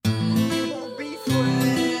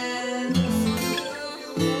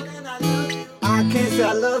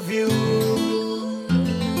you.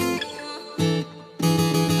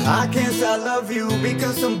 I can't say I love you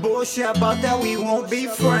because some bullshit about that we won't be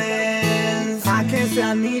friends. I can't say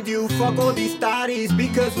I need you, fuck all these thotties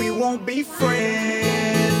because we won't be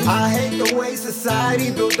friends. I hate the way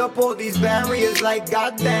society built up all these barriers like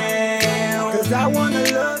goddamn. Cause I wanna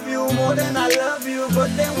love you more than I love you,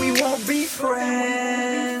 but then we won't be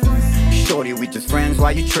friends. Shorty, we just friends,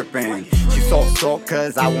 why you trippin'? She salt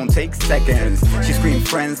cause I won't take seconds. She scream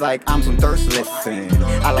friends like I'm some thirst, listen.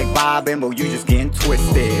 I like bobbing, but you just getting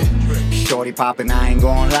twisted. Shorty poppin', I ain't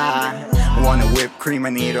gon' lie. Want a whipped cream, I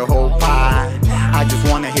need a whole pie. I just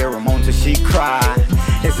wanna hear her moan till she cry.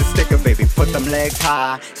 It's a sticker, baby, put them legs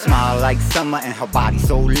high. Smile like summer and her body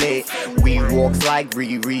so lit. We walks like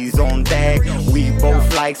Riri's on deck. We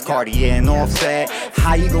both likes Cartier and Offset.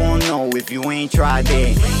 How you gonna know if you ain't tried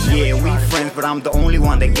it? Yeah, we friends, but I'm the only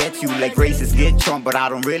one that gets you. Like racists get Trump, but I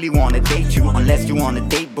don't really wanna date you. Unless you wanna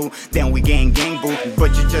date boo, then we gang boo.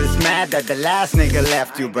 But you just mad that the last nigga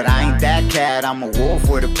left you. But I ain't that cat, I'm a wolf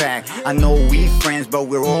with a pack. I know we friends, but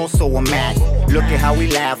we're also a match. Look at how we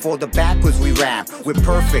laugh, all the backwards we rap. We're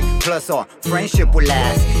perfect, plus our friendship will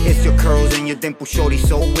last. It's your curls and your dimple, shorty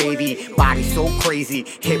so wavy. Body so crazy,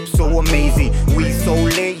 hips so amazing. We so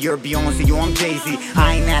lit, you're Beyonce, yo I'm Jay-Z.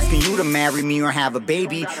 I ain't asking you to marry me or have a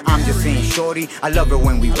baby. I'm just saying, shorty, I love it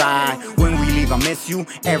when we ride. When we leave, I miss you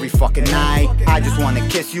every fucking night. I just wanna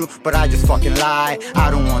kiss you, but I just fucking lie. I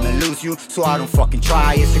don't wanna lose you, so I don't fucking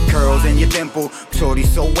try. It's your curls and your dimple, shorty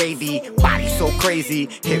so wavy. Body so crazy,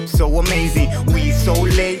 hips so amazing. We so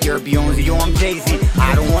lit, you're Beyonce, yo I'm Jay-Z.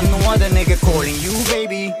 I don't want no other nigga calling you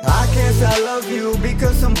baby. I can't say I love you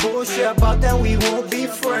because some bullshit about that we won't be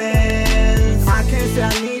friends. I can't say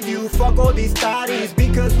I need you, fuck all these thotties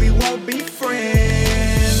because we won't be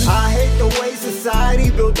friends. I hate the way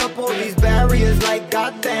society built up all these barriers like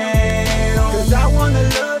goddamn. Cause I wanna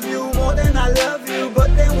love you more than I love you,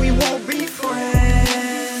 but then we won't be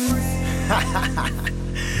friends.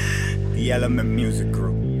 The Element Music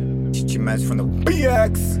Group. Chichi Medz from the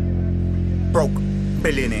BX. Broke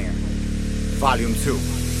Billionaire. Volume 2.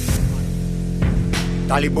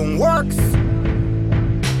 Taliban Works.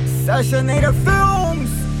 Sessionator Films.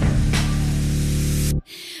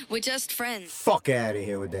 We're just friends. Fuck out of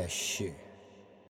here with that shit.